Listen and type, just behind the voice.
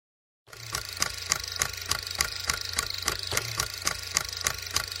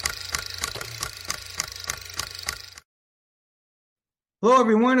Hello,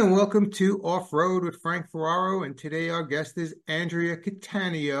 everyone, and welcome to Off Road with Frank Ferraro. And today our guest is Andrea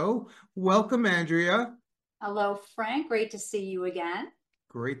Cataneo. Welcome, Andrea. Hello, Frank. Great to see you again.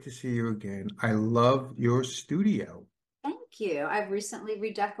 Great to see you again. I love your studio. Thank you. I've recently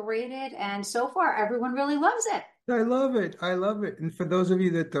redecorated, and so far, everyone really loves it. I love it. I love it. And for those of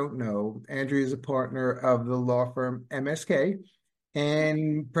you that don't know, Andrea is a partner of the law firm MSK,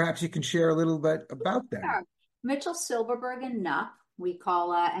 and perhaps you can share a little bit about them. Sure. Mitchell Silverberg and Knupp. We call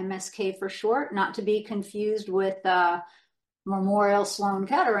MSK for short, not to be confused with Memorial Sloan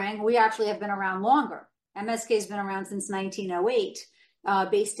Kettering. We actually have been around longer. MSK has been around since 1908,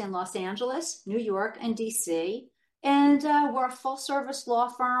 based in Los Angeles, New York, and DC. And we're a full service law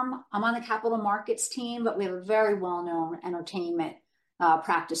firm. I'm on the capital markets team, but we have a very well known entertainment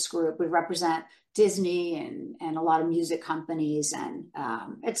practice group. We represent Disney and a lot of music companies. And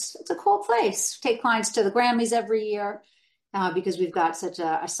it's a cool place. Take clients to the Grammys every year because we've got such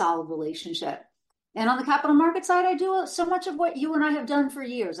a solid relationship. And on the capital market side, I do so much of what you and I have done for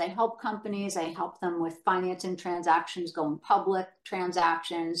years. I help companies, I help them with financing transactions, going public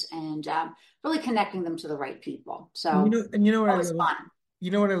transactions, and really connecting them to the right people. So And you know what I always love. fun. You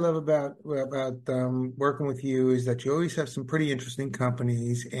know what I love about working with you is that you always have some pretty interesting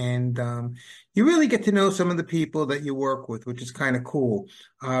companies, and you really get to know some of the people that you work with, which is kind of cool.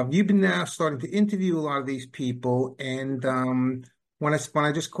 You've been now starting to interview a lot of these people, and when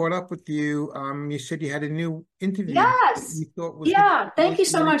I just caught up with you, you said you had a new interview that Yes. you thought was going to Yeah. be Thank you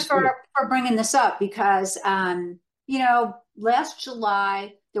so really much good. for bringing this up because, last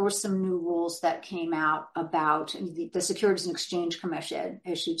July, there were some new rules that came out about the Securities and Exchange Commission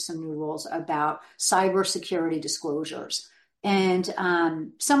issued some new rules about cybersecurity disclosures. And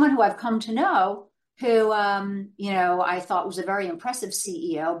someone who I've come to know who, I thought was a very impressive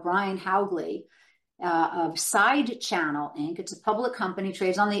CEO, Brian Haugli, of Side Channel Inc. It's a public company,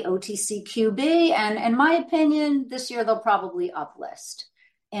 trades on the OTCQB, and in my opinion, this year they'll probably uplist.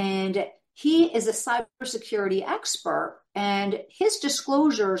 And he is a cybersecurity expert, and his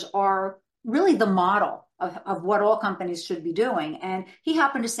disclosures are really the model of what all companies should be doing. And he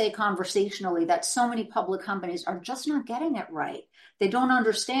happened to say conversationally that so many public companies are just not getting it right. They don't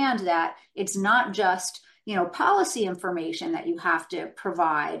understand that it's not just policy information that you have to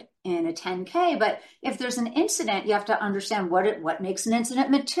provide in a 10K, but if there's an incident, you have to understand what makes an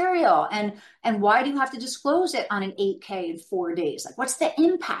incident material, and why do you have to disclose it on an 8K in 4 days? Like, what's the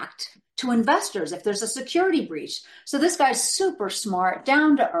impact to investors if there's a security breach? So this guy's super smart,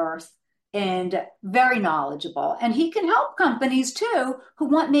 down to earth, and very knowledgeable, and he can help companies too who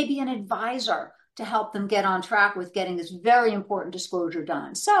want maybe an advisor to help them get on track with getting this very important disclosure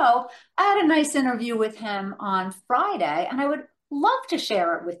done. So I had a nice interview with him on Friday, and I would love to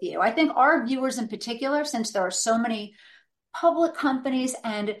share it with you. I think our viewers in particular, since there are so many public companies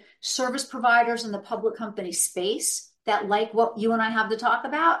and service providers in the public company space that like what you and I have to talk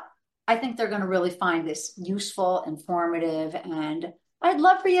about, I think they're going to really find this useful, informative, and I'd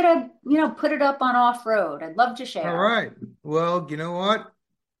love for you to, put it up on off road. I'd love to All share. right. Well, you know what?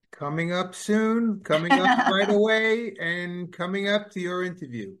 Coming up soon, coming up right away, and coming up to your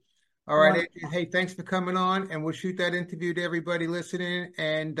interview. All right, Andrew. Hey, thanks for coming on, and we'll shoot that interview to everybody listening.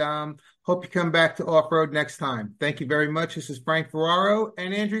 And hope you come back to Off Road next time. Thank you very much. This is Frank Ferraro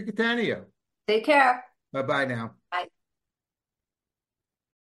and Andrew Cataneo. Take care. Bye bye now. Bye.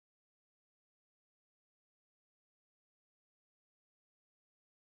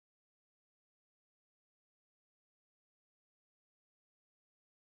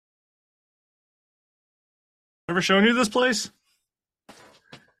 Ever shown you this place?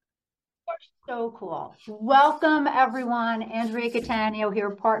 So cool. Welcome, everyone. Andrea Cataneo here,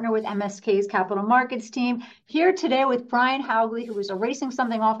 partner with MSK's Capital Markets team, here today with Brian Haugli, who is erasing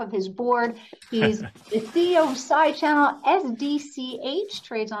something off of his board. He's the CEO of Side Channel, SDCH,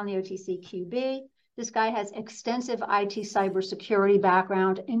 trades on the OTCQB. This guy has extensive IT cybersecurity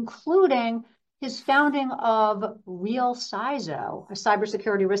background, including his founding of Real CISO, a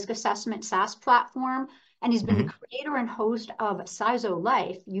cybersecurity risk assessment SaaS platform. And he's been the creator and host of CISO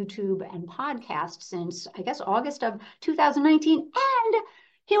Life, YouTube and podcast since, I guess, August of 2019. And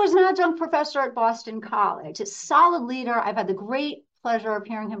he was an adjunct professor at Boston College. A solid leader. I've had the great pleasure of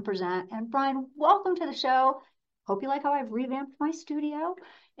hearing him present. And Brian, welcome to the show. Hope you like how I've revamped my studio.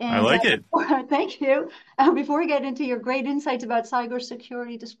 And I like it. Thank you. Before we get into your great insights about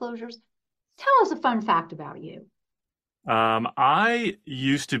cybersecurity disclosures, tell us a fun fact about you. I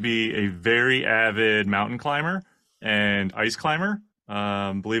used to be a very avid mountain climber and ice climber,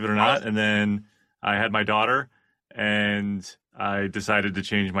 believe it or not. And then I had my daughter, and I decided to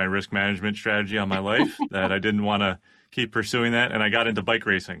change my risk management strategy on my life, that I didn't want to keep pursuing that. And I got into bike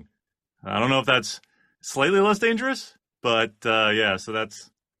racing. I don't know if that's slightly less dangerous, but yeah, so it's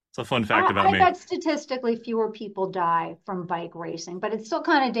a fun fact about I me. bet statistically fewer people die from bike racing, but it's still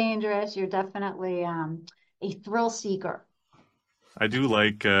kind of dangerous. You're definitely a thrill seeker. I do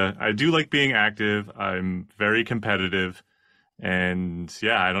like being active. I'm very competitive, and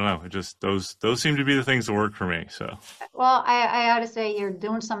yeah, I don't know. It just those seem to be the things that work for me. So Well, I ought to say you're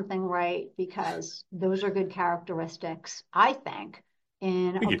doing something right because those are good characteristics, I think,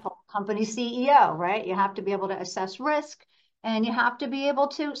 in thank a you. company CEO, right? You have to be able to assess risk and you have to be able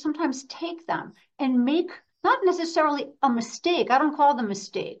to sometimes take them and make not necessarily a mistake. I don't call them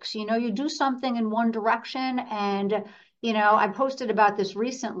mistakes. You do something in one direction and, I posted about this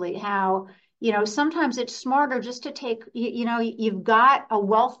recently, how sometimes it's smarter just to take, you've got a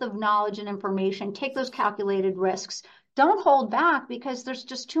wealth of knowledge and information, take those calculated risks. Don't hold back because there's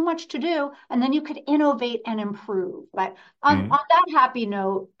just too much to do, and then you could innovate and improve. But on Mhm. that happy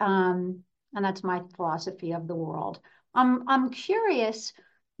note, and that's my philosophy of the world. I'm curious,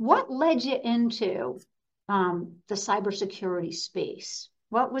 what led you into the cybersecurity space?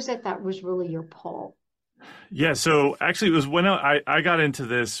 What was it that was really your pull? Yeah, so actually, it was when I got into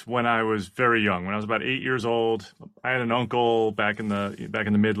this when I was very young. When I was about 8 years old, I had an uncle back in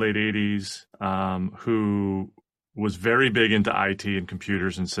the mid late '80s who was very big into IT and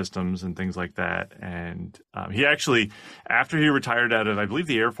computers and systems and things like that. And he actually, after he retired out of, I believe,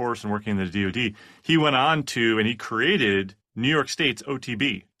 the Air Force and working in the DoD, he went on to and he created New York State's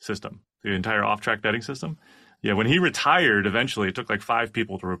OTB system, the entire off-track betting system. Yeah, when he retired, eventually it took like 5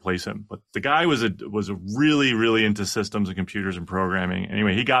 people to replace him. But the guy was a really, really into systems and computers and programming.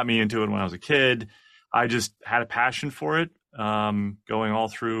 Anyway, he got me into it when I was a kid. I just had a passion for it, going all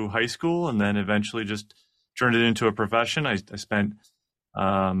through high school, and then eventually just turned it into a profession. I spent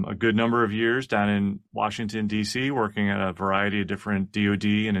a good number of years down in Washington, D.C., working at a variety of different DoD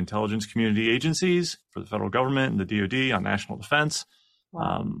and intelligence community agencies for the federal government and the DoD on national defense.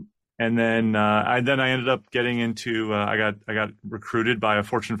 Wow. And then I ended up getting into I got recruited by a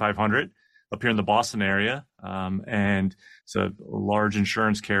Fortune 500 up here in the Boston area, and it's a large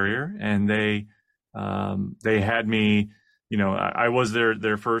insurance carrier, and they had me. I was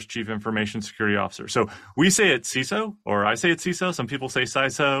their first chief information security officer. So we say it's CISO, or I say it's CISO. Some people say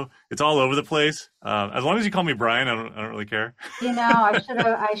CISO. It's all over the place. As long as you call me Brian, I don't really care. I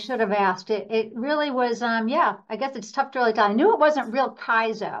should have asked. It really was, yeah, I guess it's tough to really tell. I knew it wasn't real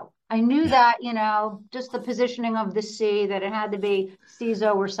Kaizo. I knew that, just the positioning of the C, that it had to be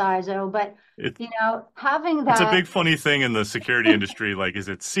CISO or CISO, but, It, having it's a that, big funny thing in the security industry. Like, is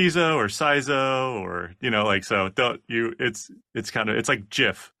it CISO or CISO or like so? Don't you? It's kind of it's like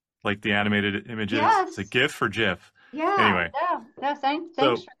GIF, like the animated images. It's a yes, GIF or GIF. yeah, Anyway, yeah, yeah, thanks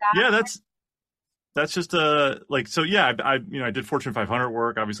so for that. yeah, that's just like so. Yeah, I did Fortune 500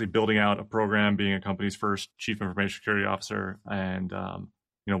 work, obviously building out a program, being a company's first chief information security officer, and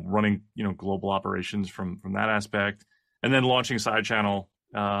running global operations from that aspect, and then launching Side Channel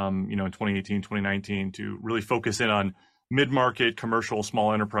in 2018, 2019 to really focus in on mid-market, commercial,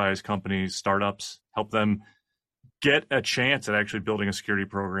 small enterprise companies, startups, help them get a chance at actually building a security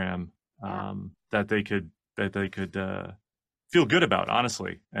program Yeah. that they could feel good about,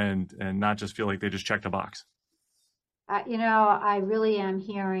 honestly, and not just feel like they just checked a box. I really am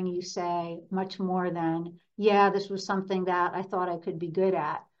hearing you say much more than, yeah, this was something that I thought I could be good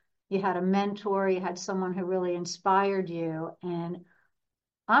at. You had a mentor, you had someone who really inspired you. And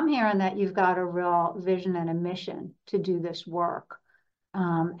I'm hearing that you've got a real vision and a mission to do this work.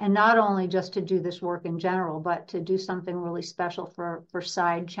 And not only just to do this work in general, but to do something really special for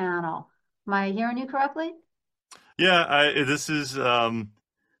Side Channel. Am I hearing you correctly? Yeah, this is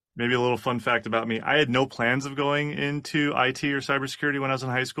maybe a little fun fact about me. I had no plans of going into IT or cybersecurity when I was in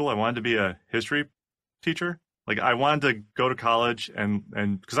high school. I wanted to be a history teacher. Like I wanted to go to college and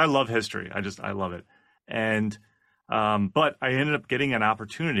because I love history. I love it. And but I ended up getting an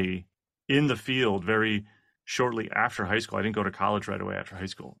opportunity in the field very shortly after high school. I didn't go to college right away after high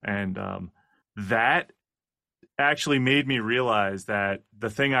school. And that actually made me realize that the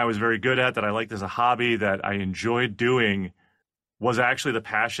thing I was very good at, that I liked as a hobby, that I enjoyed doing, was actually the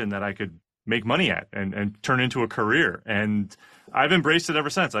passion that I could make money at and turn into a career. And I've embraced it ever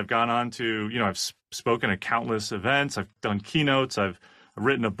since. I've gone on to, I've spoken at countless events. I've done keynotes. I've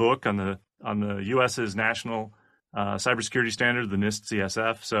written a book on the US's national cybersecurity standard, the NIST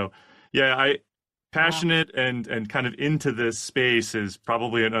CSF. So yeah, Wow. passionate and kind of into this space is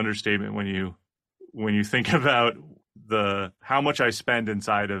probably an understatement when you think about how much I spend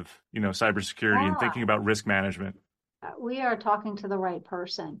inside of, cybersecurity and Yeah. thinking about risk management. We are talking to the right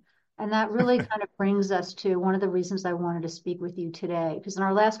person. And that really kind of brings us to one of the reasons I wanted to speak with you today, because in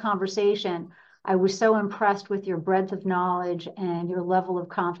our last conversation, I was so impressed with your breadth of knowledge and your level of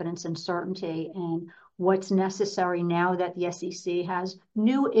confidence and certainty in what's necessary now that the SEC has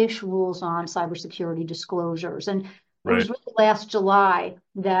new-ish rules on cybersecurity disclosures. And it was Right. really last July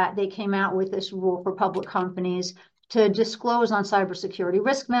that they came out with this rule for public companies to disclose on cybersecurity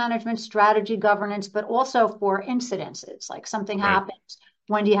risk management, strategy, governance, but also for incidences, like something Right. happens.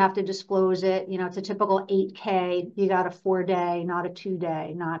 When do you have to disclose it? You know, it's a typical 8K. You got a 4-day, not a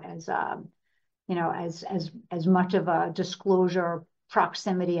 2-day, not as as much of a disclosure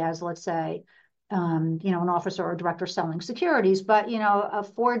proximity as, let's say, an officer or director selling securities. But a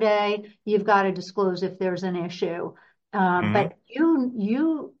 4-day, you've got to disclose if there's an issue. Hmm. But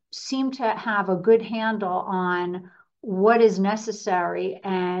you seem to have a good handle on what is necessary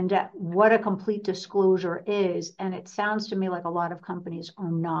and what a complete disclosure is. And it sounds to me like a lot of companies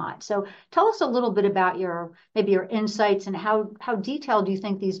are not. So tell us a little bit about maybe your insights and how detailed do you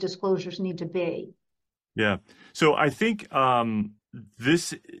think these disclosures need to be? Yeah. So I think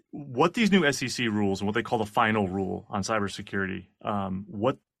what these new SEC rules and what they call the final rule on cybersecurity,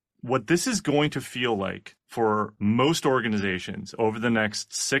 what this is going to feel like for most organizations over the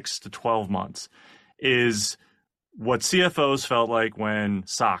next 6 to 12 months is what CFOs felt like when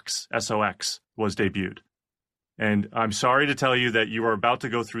SOX, SOX was debuted. And I'm sorry to tell you that you are about to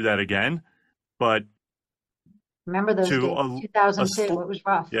go through that again, but Remember those to days, a 2002, it was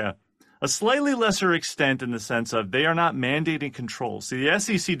rough. yeah, a slightly lesser extent in the sense of they are not mandating control. See, the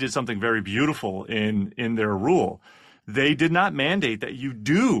SEC did something very beautiful in their rule. They did not mandate that you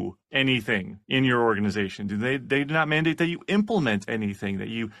do anything in your organization. They did not mandate that you implement anything, that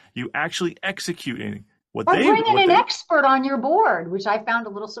you actually execute anything. Or bring in an expert on your board, which I found a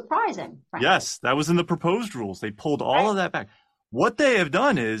little surprising, frankly. Yes, that was in the proposed rules. They pulled all of that back. What they have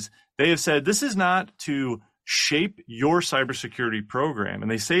done is they have said this is not to shape your cybersecurity program,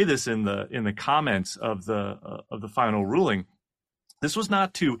 and they say this in the comments of the final ruling. This was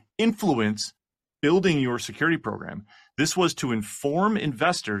not to influence building your security program. This was to inform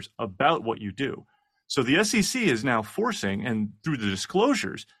investors about what you do. So the SEC is now forcing, and through the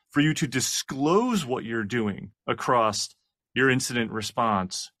disclosures, for you to disclose what you're doing across your incident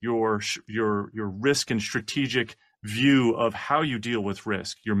response, your risk and strategic view of how you deal with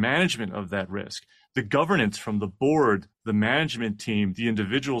risk, your management of that risk, the governance from the board, the management team, the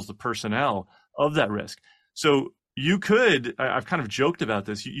individuals, the personnel of that risk. So you could, I've kind of joked about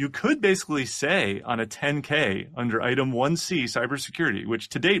this, you could basically say on a 10K under item 1C cybersecurity, which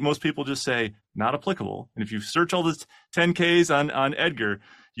to date most people just say not applicable. And if you search all the 10Ks on Edgar,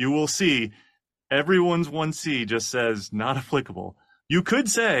 you will see everyone's 1C just says not applicable. You could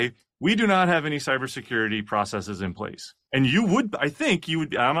say, we do not have any cybersecurity processes in place. And you would, I think you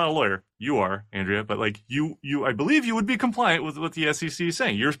would, I'm not a lawyer, you are, Andrea, but like I believe you would be compliant with what the SEC is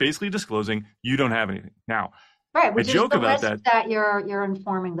saying. You're basically disclosing you don't have anything. Now, right, which I joke is the about risk that you're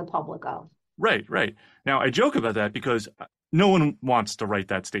informing the public of. Right. Now, I joke about that because no one wants to write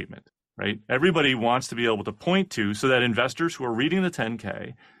that statement, right? Everybody wants to be able to point to so that investors who are reading the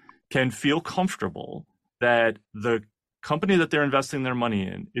 10K can feel comfortable that the company that they're investing their money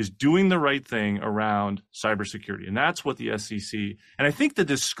in is doing the right thing around cybersecurity. And that's what the SEC, and I think the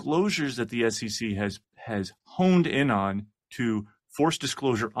disclosures that the SEC has honed in on to force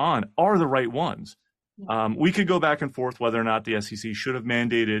disclosure on are the right ones. We could go back and forth whether or not the SEC should have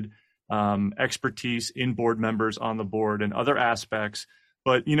mandated expertise in board members on the board and other aspects.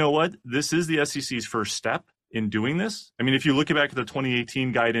 But you know what? This is the SEC's first step in doing this. I mean, if you look back at the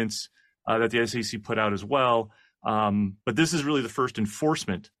 2018 guidance that the SEC put out as well, but this is really the first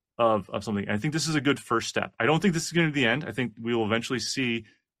enforcement of something. I think this is a good first step. I don't think this is going to be the end. I think we will eventually see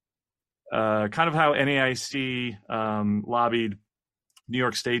kind of how NAIC lobbied New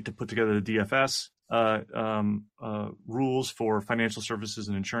York State to put together the DFS rules for financial services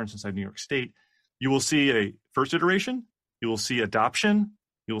and insurance inside New York State. You will see a first iteration. You will see adoption.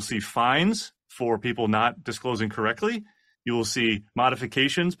 You will see fines for people not disclosing correctly. You will see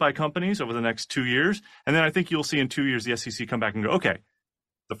modifications by companies over the next 2 years. And then I think you'll see in 2 years the SEC come back and go, okay,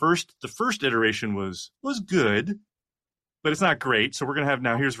 the first iteration was good, but it's not great. So we're going to have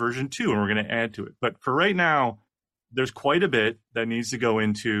now here's version 2 and we're going to add to it. But for right now, there's quite a bit that needs to go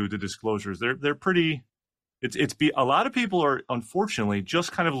into the disclosures. They're pretty, a lot of people are unfortunately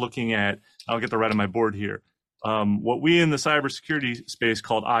just kind of looking at, I'll get the right on my board here, what we in the cybersecurity space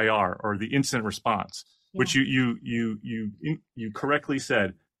called IR, or the incident response, which you correctly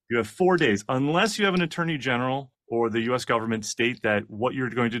said. You have 4 days, unless you have an attorney general or the U.S. government state that what you're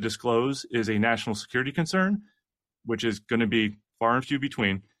going to disclose is a national security concern, which is going to be far and few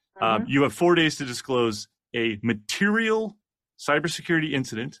between. You have 4 days to disclose a material cybersecurity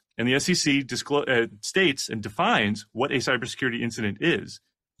incident, and the SEC states and defines what a cybersecurity incident is.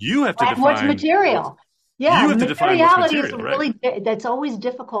 You have to define what's material. You have to define what's material, is really that's always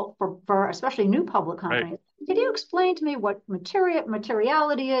difficult for especially new public companies. Right. Can you explain to me what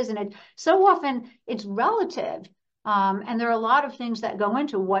materiality is? And so often it's relative. And there are a lot of things that go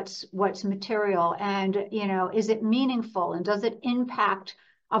into what's material, and is it meaningful, and does it impact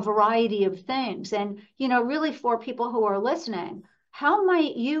a variety of things? And really, for people who are listening, how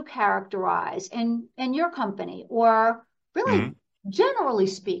might you characterize in your company, or really generally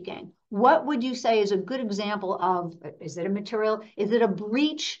speaking, what would you say is a good example of, is it a material, is it a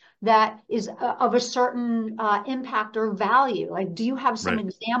breach that is of a certain impact or value? Like, do you have some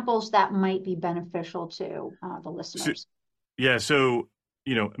examples that might be beneficial to the listeners? So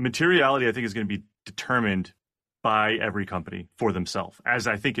materiality, I think, is going to be determined by every company for themselves, as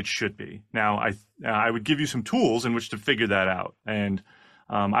I think it should be. Now, I would give you some tools in which to figure that out. And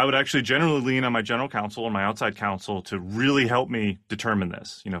I would actually generally lean on my general counsel or my outside counsel to really help me determine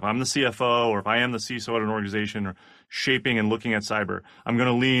this. If I'm the CFO, or if I am the CISO at an organization, or shaping and looking at cyber, I'm going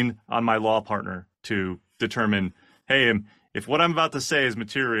to lean on my law partner to determine, hey, if what I'm about to say is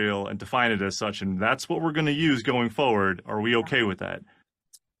material, and define it as such, and that's what we're going to use going forward, are we okay with that?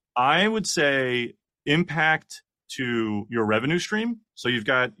 I would say impact to your revenue stream. So you've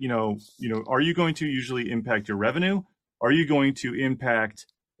got, are you going to usually impact your revenue? Are you going to impact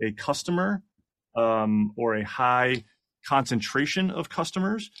a customer or a high concentration of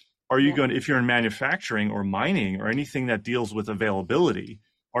customers? Are you going to, if you're in manufacturing or mining or anything that deals with availability,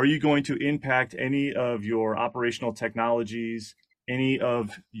 are you going to impact any of your operational technologies, any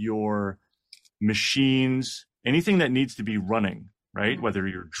of your machines, anything that needs to be running, right? Whether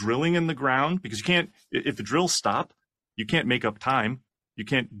you're drilling in the ground, because you can't, if the drills stop, you can't make up time. You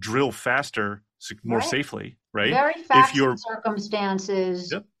can't drill faster, more safely, right? Very facts and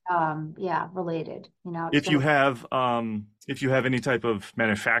circumstances, related. If you have any type of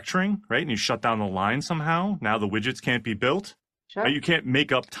manufacturing, right, and you shut down the line somehow, now the widgets can't be built. Sure. Right? You can't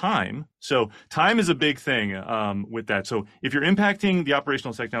make up time. So time is a big thing with that. So if you're impacting the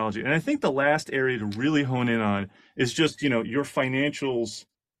operational technology, and I think the last area to really hone in on is just, your financials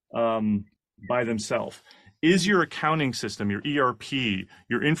by themselves. Is your accounting system, your ERP,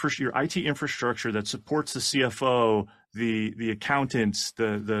 your IT infrastructure that supports the CFO, the accountants,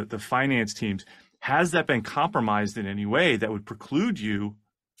 the finance teams, has that been compromised in any way that would preclude you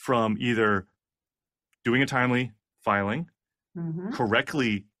from either doing a timely filing,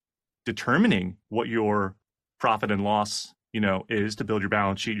 correctly determining what your profit and loss, is to build your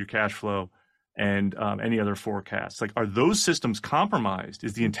balance sheet, your cash flow, and any other forecasts? Like, are those systems compromised?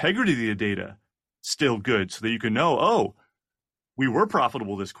 Is the integrity of the data still good, so that you can know, we were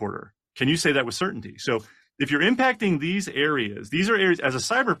profitable this quarter? Can you say that with certainty? So if you're impacting these are areas, as a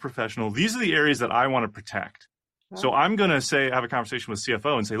cyber professional, these are the areas that I want to protect. Right. So I'm going to have a conversation with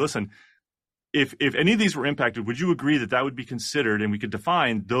CFO and say, listen, if any of these were impacted, would you agree that would be considered, and we could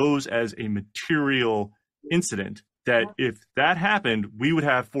define those as a material incident, that if that happened, we would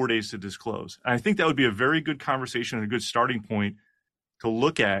have 4 days to disclose? And I think that would be a very good conversation and a good starting point to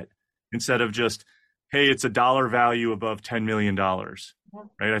look at, instead of just, hey, it's a dollar value above $10 million, right?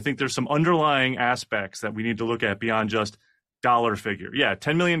 I think there's some underlying aspects that we need to look at beyond just dollar figure. Yeah,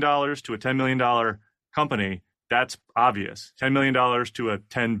 $10 million to a $10 million company, that's obvious. $10 million to a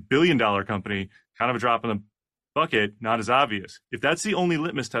 $10 billion company, kind of a drop in the bucket, not as obvious. If that's the only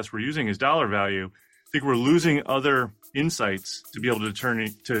litmus test we're using is dollar value, I think we're losing other insights to be able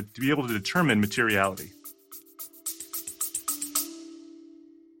to determine materiality.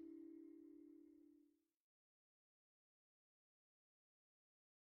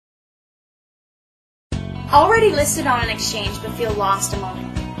 Already listed on an exchange but feel lost among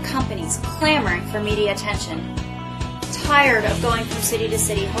companies clamoring for media attention? Tired of going from city to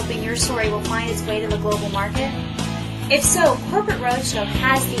city hoping your story will find its way to the global market? If so, Corporate Roadshow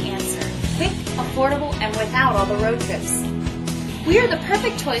has the answer. Quick, affordable, and without all the road trips. We are the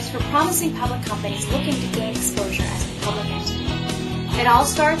perfect choice for promising public companies looking to gain exposure as a public entity. It all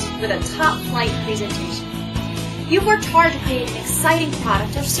starts with a top-flight presentation. You've worked hard to create an exciting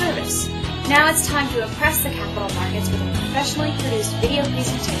product or service. Now it's time to impress the capital markets with a professionally produced video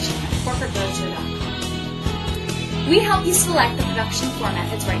presentation at corporateroadshow.com. We help you select the production format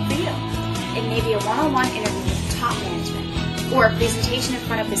that's right for you. It may be a one-on-one interview with top management, or a presentation in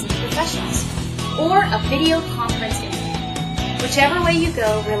front of business professionals, or a video conference interview. Whichever way you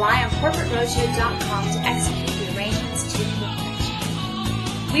go, rely on corporateroadshow.com to execute the arrangements to perfection.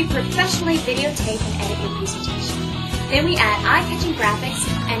 We professionally videotape and edit your presentation. Then we add eye-catching graphics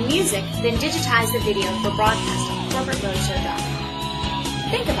and music, then digitize the video for broadcast on corporateroadshow.com.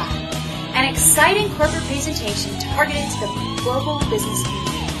 Think about it. An exciting corporate presentation targeted to the global business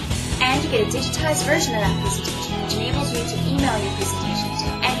community. And you get a digitized version of that presentation, which enables you to email your presentation to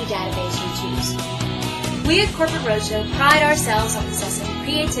any database you choose. We at Corporate Roadshow pride ourselves on possessing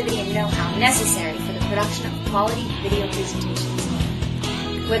creativity and know-how necessary for the production of quality video presentations.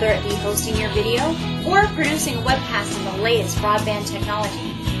 Whether it be hosting your video or producing a webcast in the latest broadband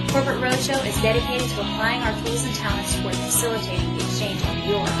technology, Corporate Roadshow is dedicated to applying our tools and talents toward facilitating the exchange of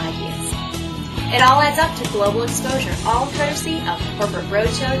your ideas. It all adds up to global exposure, all courtesy of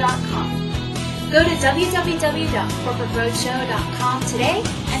CorporateRoadshow.com. Go to www.corporateroadshow.com today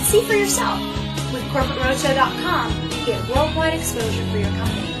and see for yourself. With CorporateRoadshow.com, you get worldwide exposure for your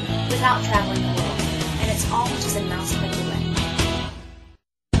company without traveling the world, and it's all just a mouse click away.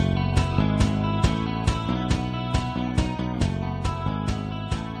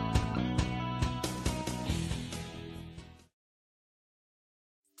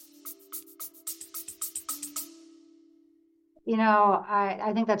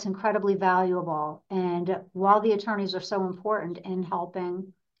 I think that's incredibly valuable. And while the attorneys are so important in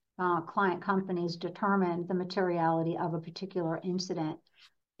helping client companies determine the materiality of a particular incident,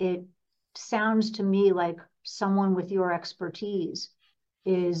 it sounds to me like someone with your expertise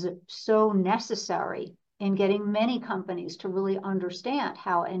is so necessary in getting many companies to really understand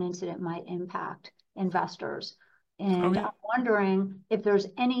how an incident might impact investors. And I'm wondering if there's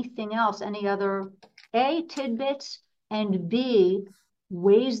anything else, any other A, tidbits, and B,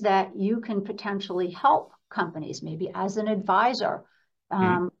 ways that you can potentially help companies, maybe as an advisor.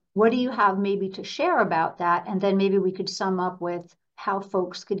 What do you have maybe to share about that? And then maybe we could sum up with how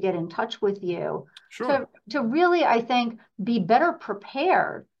folks could get in touch with you to really, I think, be better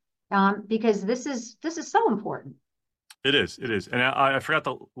prepared, because this is so important. It is. And I forgot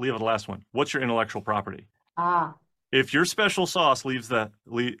to leave the last one. What's your intellectual property? If your special sauce leaves the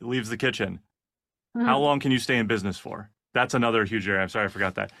kitchen, how long can you stay in business for? That's another huge area. I'm sorry, I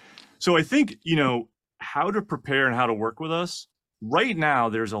forgot that. So I think, how to prepare and how to work with us. Right now,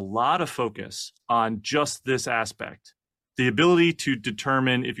 there's a lot of focus on just this aspect, the ability to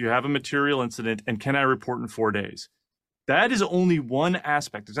determine if you have a material incident and can I report in 4 days. That is only one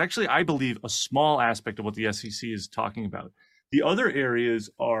aspect. It's actually, I believe, a small aspect of what the SEC is talking about. The other areas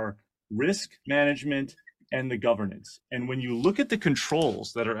are risk management and the governance. And when you look at the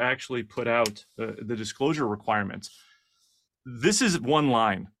controls that are actually put out, the disclosure requirements, this is one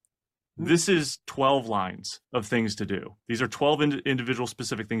line. This is 12 lines of things to do. These are 12 individual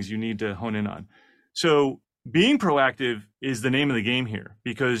specific things you need to hone in on. So being proactive is the name of the game here,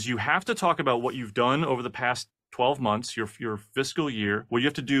 because you have to talk about what you've done over the past 12 months, your fiscal year, what you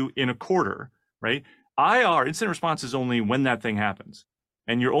have to do in a quarter, right? Incident response, is only when that thing happens.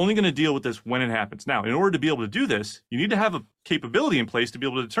 And you're only going to deal with this when it happens. Now, in order to be able to do this, you need to have a capability in place to be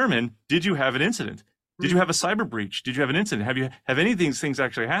able to determine, did you have an incident? Did you have a cyber breach? Did you have an incident? Have any of these things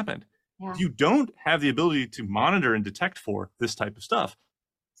actually happened? Yeah. If you don't have the ability to monitor and detect for this type of stuff,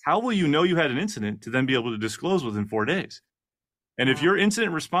 how will you know you had an incident to then be able to disclose within 4 days? And if your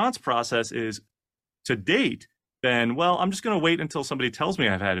incident response process is to date, then, well, I'm just going to wait until somebody tells me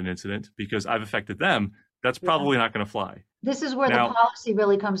I've had an incident because I've affected them. That's probably not going to fly. This is where the policy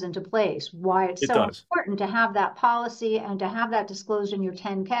really comes into place, why it's so important to have that policy and to have that disclosed in your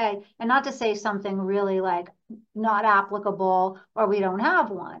 10K, and not to say something really like not applicable or we don't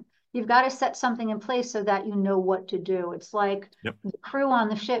have one. You've got to set something in place so that you know what to do. It's like the crew on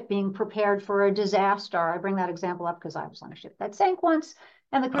the ship being prepared for a disaster. I bring that example up because I was on a ship that sank once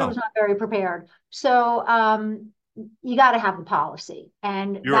and the crew was not very prepared. So you got to have the policy,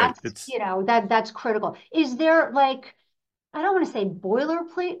 and that's critical. Is there, like, I don't want to say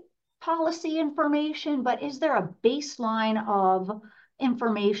boilerplate policy information, but is there a baseline of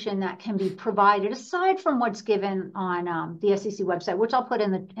information that can be provided aside from what's given on the SEC website, which I'll put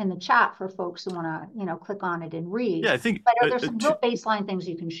in the chat for folks who want to click on it and read? Yeah, I think. But are there some real baseline things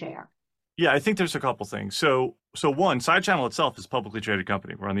you can share? Yeah, I think there's a couple things. So one, Side Channel itself is a publicly traded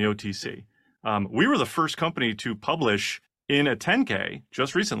company. We're on the OTC. We were the first company to publish in a 10K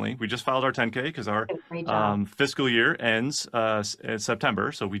just recently. We just filed our 10K because our fiscal year ends in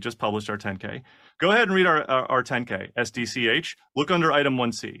September. So we just published our 10K. Go ahead and read our 10K, SDCH. Look under item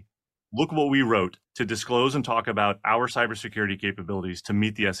 1C. Look what we wrote to disclose and talk about our cybersecurity capabilities to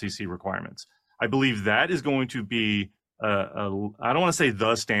meet the SEC requirements. I believe that is going to be, I don't want to say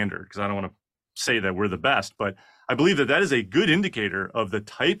the standard because I don't want to say that we're the best, but I believe that that is a good indicator of the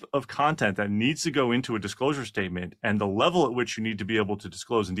type of content that needs to go into a disclosure statement and the level at which you need to be able to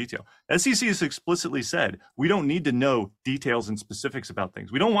disclose in detail. SEC has explicitly said, we don't need to know details and specifics about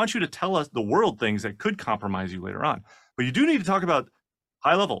things. We don't want you to tell us the world things that could compromise you later on, but you do need to talk about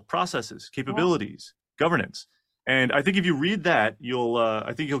high level processes, capabilities, governance. And I think if you read that,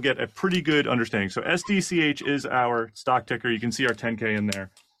 I think you'll get a pretty good understanding. So SDCH is our stock ticker. You can see our 10K in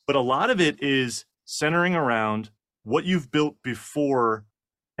there, but a lot of it is centering around what you've built before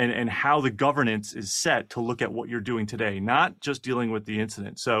and how the governance is set to look at what you're doing today, not just dealing with the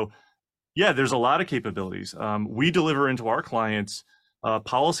incident. So yeah, there's a lot of capabilities. We deliver into our clients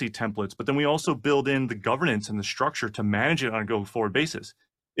policy templates, but then we also build in the governance and the structure to manage it on a go forward basis.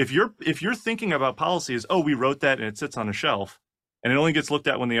 If you're thinking about policy as, oh, we wrote that and it sits on a shelf and it only gets looked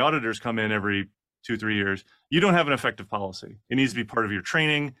at when the auditors come in every 2-3 years, you don't have an effective policy. It needs to be part of your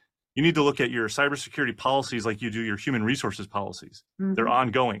training. You need to look at your cybersecurity policies like you do your human resources policies. Mm-hmm. They're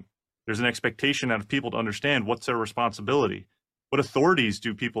ongoing. There's an expectation out of people to understand what's their responsibility. What authorities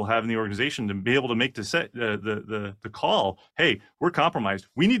do people have in the organization to be able to make the call? Hey, we're compromised.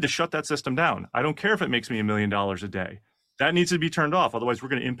 We need to shut that system down. I don't care if it makes me $1 million a day. That needs to be turned off. Otherwise, we're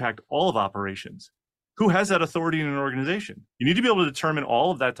going to impact all of operations. Who has that authority in an organization? You need to be able to determine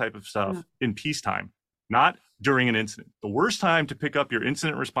all of that type of stuff in peacetime, not during an incident. The worst time to pick up your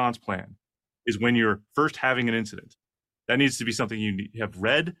incident response plan is when you're first having an incident. That needs to be something you have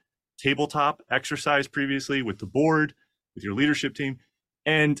read, tabletop exercise previously with the board, with your leadership team.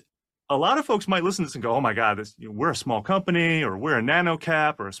 And a lot of folks might listen to this and go, oh my God, we're a small company, or we're a nano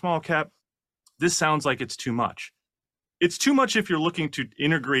cap or a small cap. This sounds like it's too much. It's too much if you're looking to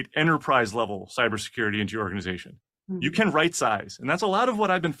integrate enterprise level cybersecurity into your organization. Mm-hmm. You can right size. And that's a lot of what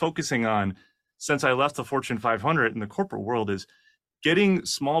I've been focusing on since I left the Fortune 500 in the corporate world, is getting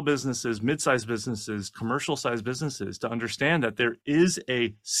small businesses, mid-sized businesses, commercial-sized businesses to understand that there is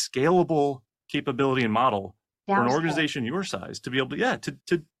a scalable capability and model for an organization your size to be able to,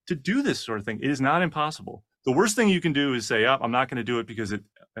 to do this sort of thing. It is not impossible. The worst thing you can do is say, I'm not going to do it because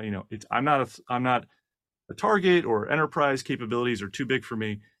I'm not a target, or enterprise capabilities are too big for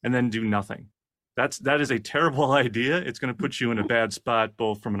me, and then do nothing. That is a terrible idea. It's going to put you in a bad spot,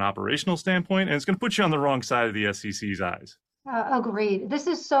 both from an operational standpoint, and it's going to put you on the wrong side of the SEC's eyes. Agreed. This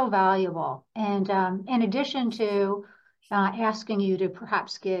is so valuable. And in addition to asking you to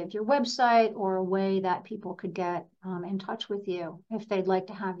perhaps give your website or a way that people could get in touch with you if they'd like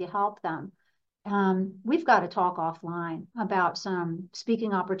to have you help them, we've got to talk offline about some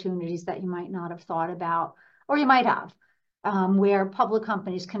speaking opportunities that you might not have thought about, or you might have, where public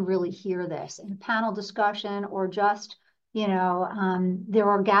companies can really hear this in a panel discussion, or just, there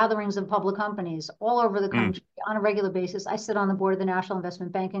are gatherings of public companies all over the country on a regular basis. I sit on the board of the National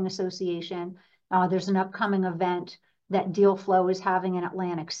Investment Banking Association. There's an upcoming event that Deal Flow is having in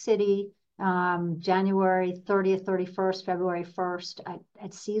Atlantic City, January 30th, 31st, February 1st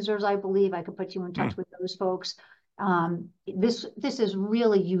at Caesars, I believe. I could put you in touch with those folks. This is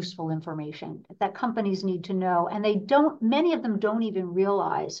really useful information that companies need to know. And many of them don't even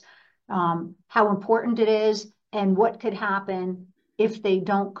realize how important it is and what could happen if they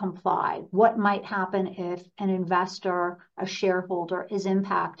don't comply. What might happen if an investor, a shareholder, is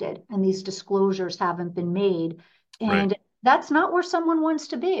impacted and these disclosures haven't been made. And that's not where someone wants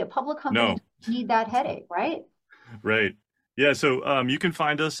to be. A public company doesn't need that headache, right? Right. Yeah, so you can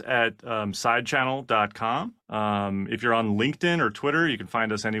find us at sidechannel.com. If you're on LinkedIn or Twitter, you can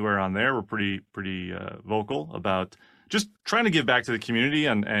find us anywhere on there. We're pretty vocal about just trying to give back to the community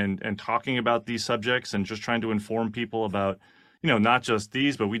and talking about these subjects, and just trying to inform people about, not just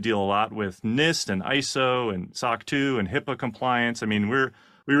these, but we deal a lot with NIST and ISO and SOC 2 and HIPAA compliance. I mean,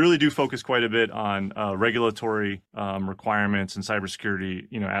 we really do focus quite a bit on regulatory requirements and cybersecurity,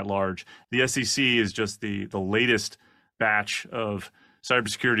 at large. The SEC is just the latest batch of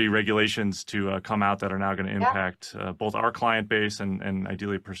cybersecurity regulations to come out that are now going to impact both our client base and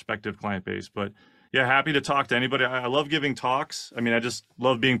ideally a prospective client base. But yeah, happy to talk to anybody. I love giving talks. I mean, I just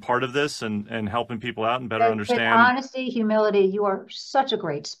love being part of this and helping people out and better understand. With honesty, humility, you are such a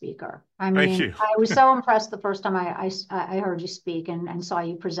great speaker. I mean, thank you. I was so impressed the first time I heard you speak and saw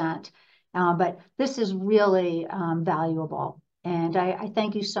you present. But this is really valuable. And I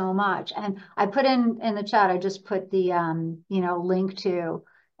thank you so much. And I put in the chat, I just put the, link to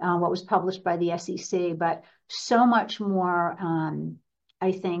what was published by the SEC, but so much more,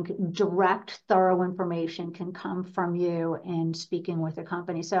 I think, direct, thorough information can come from you in speaking with a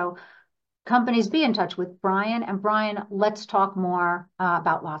company. So companies, be in touch with Brian. And Brian, let's talk more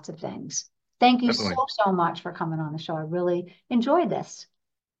about lots of things. Thank you so much for coming on the show. I really enjoyed this.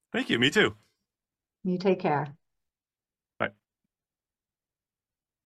 Thank you. Me too. You take care.